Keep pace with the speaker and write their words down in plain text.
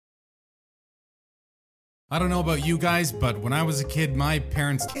I don't know about you guys, but when I was a kid, my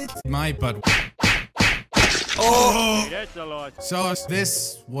parents kicked my butt. Oh! That's a lot. So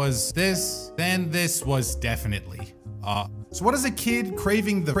this was this, then this was definitely. So what does a kid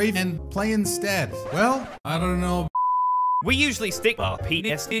craving the crave and play instead? Well, I don't know. We usually stick our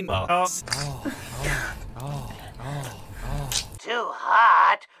penis in our ass. Too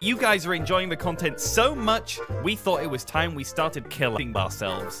hot. You guys are enjoying the content so much, we thought it was time we started killing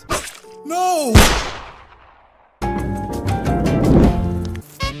ourselves. No!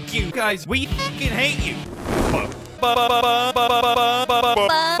 You guys, we fucking hate you.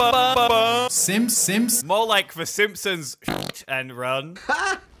 Sims? More like the Simpsons and run.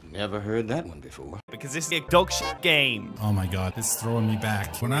 Never heard that one before. Because this is a dog shit game. Oh my god, this is throwing me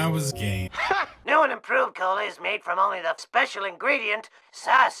back. When I was gay. New and improved cola is made from only the special ingredient,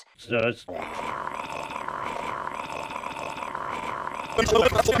 sus.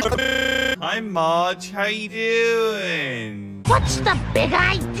 Hi Marge, how you doing? What's the big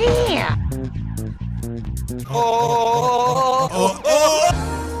idea?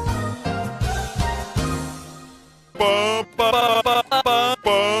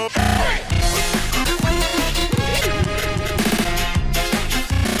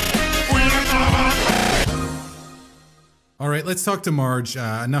 Alright, let's talk to Marge.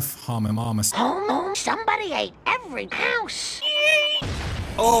 Enough mama. Home, somebody ate every house.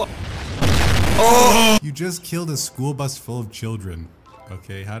 You just killed a school bus full of children.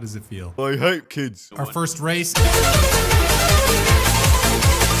 Okay, how does it feel? I hate kids. Our first race.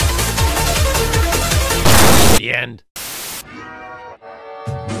 The end.